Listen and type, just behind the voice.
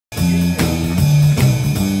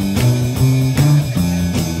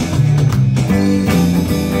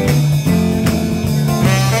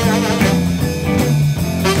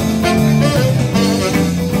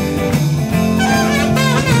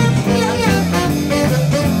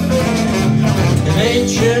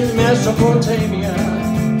Mesopotamia,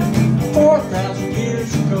 4,000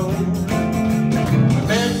 years ago.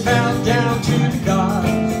 Men bowed down to the gods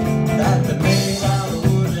that they made out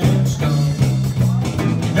of wood and stone.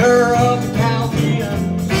 In Ur of the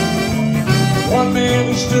Chaldeans, one man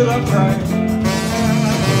who stood upright.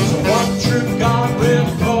 So one true God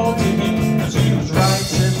really called to him, as he was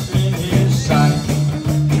righteous in his sight.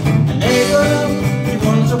 And Abraham, he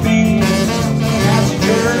was obedient as he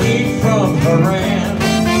journeyed from Haran.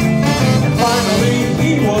 Finally,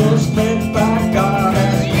 he was led by God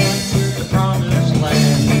as he entered the promised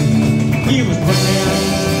land. He was put in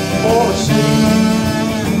for a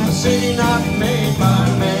city not made by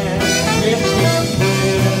man. Yes, he was put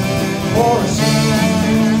in for a city,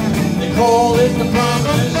 they call it the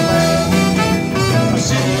promised land. A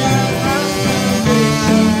city that has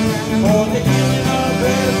foundation for the healing of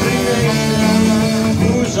every nation,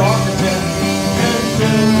 whose architect and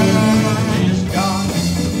builder is God.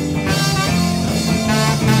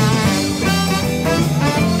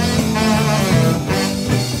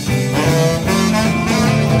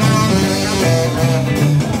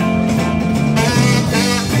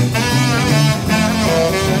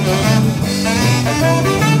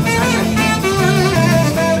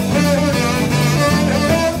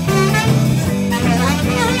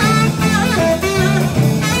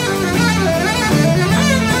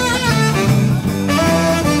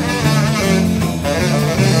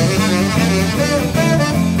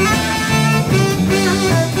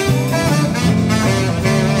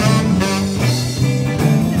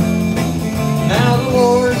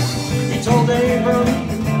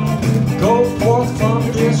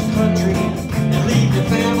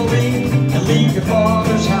 Leave your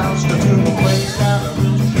father's house, go to a place that I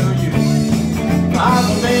will show you. I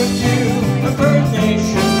will make you a great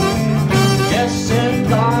nation, yes,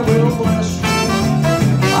 and I will bless you.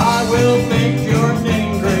 I will make your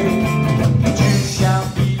name great, and you shall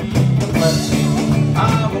be a blessing.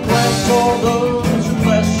 I will bless all those who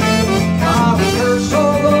bless you, I will curse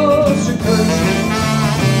all those who curse you,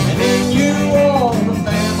 and in you all the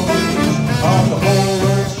families of the whole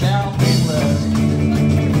earth shall be blessed.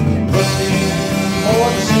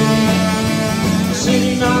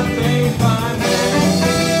 City not made by man.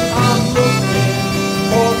 I'm looking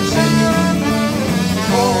for the city, they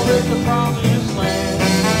call it the promised land.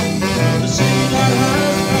 The city that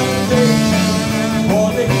has foundation for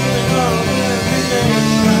the healing of every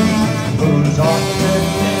nation, whose architect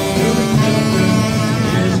and whose builder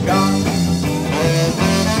is God.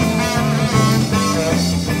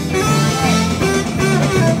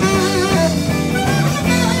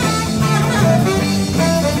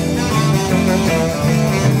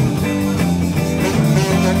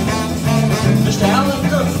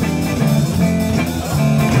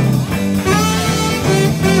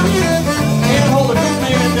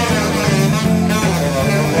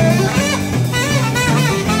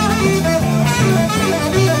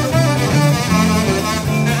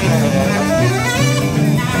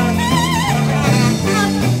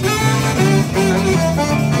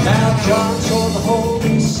 John saw the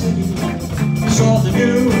holy city, saw the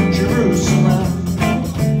new Jerusalem,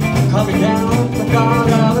 coming down from God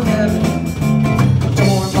out of heaven,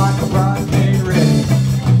 adorned like a bride made ready.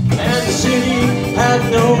 And the city had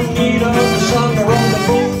no need of the sun or of the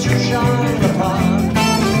moon to shine upon,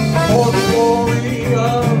 for the glory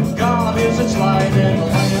of God is its light, and the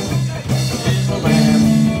Lamb is the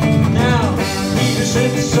Lamb. Now he who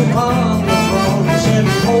sits upon the throne said,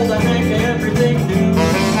 behold, I